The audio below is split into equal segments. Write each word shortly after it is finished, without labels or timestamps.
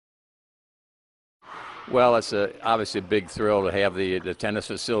Well, it's obviously a big thrill to have the tennis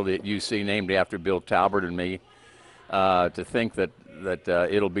facility at UC named after Bill Talbert and me. To think that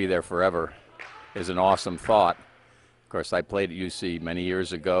it'll be there forever is an awesome thought. Of course, I played at UC many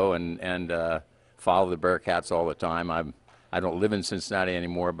years ago and follow the Bearcats all the time. I don't live in Cincinnati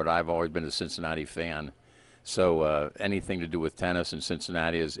anymore, but I've always been a Cincinnati fan. So anything to do with tennis in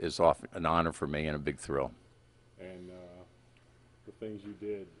Cincinnati is often an honor for me and a big thrill. And the things you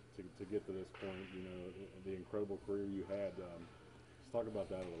did to get to this point, the incredible career you had. Let's talk about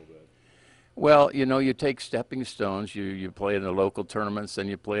that a little bit. Well, you take stepping stones. You play in the local tournaments, then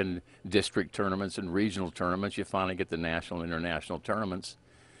you play in district tournaments and regional tournaments. You finally get the national and international tournaments.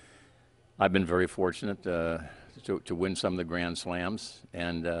 I've been very fortunate to win some of the Grand Slams,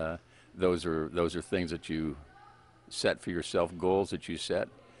 and those are things that you set for yourself, goals that you set,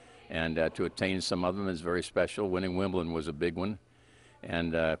 and to attain some of them is very special. Winning Wimbledon was a big one,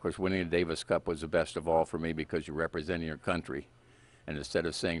 and of course winning the Davis Cup was the best of all for me because you're representing your country. And instead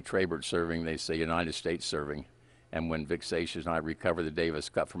of saying Trabert serving, they say United States serving. And when Vic Seixas and I recovered the Davis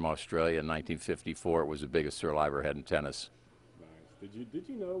Cup from Australia in 1954, it was the biggest thrill I ever had in tennis. Nice. Did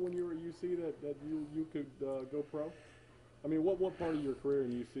you know when you were at UC that you could go pro? I mean, what part of your career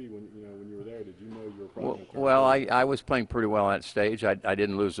in UC when you were there did you know you were probably going to turn Well, pro? I was playing pretty well at that stage. I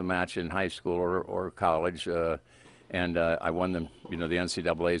didn't lose a match in high school or college, and I won the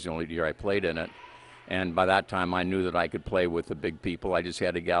NCAA is the only year I played in it. And by that time, I knew that I could play with the big people. I just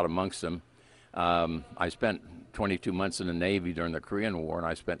had to get out amongst them. I spent 22 months in the Navy during the Korean War, and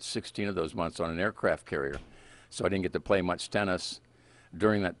I spent 16 of those months on an aircraft carrier. So I didn't get to play much tennis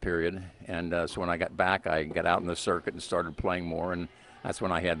during that period. And so when I got back, I got out in the circuit and started playing more. And that's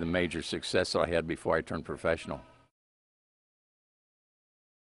when I had the major success that I had before I turned professional.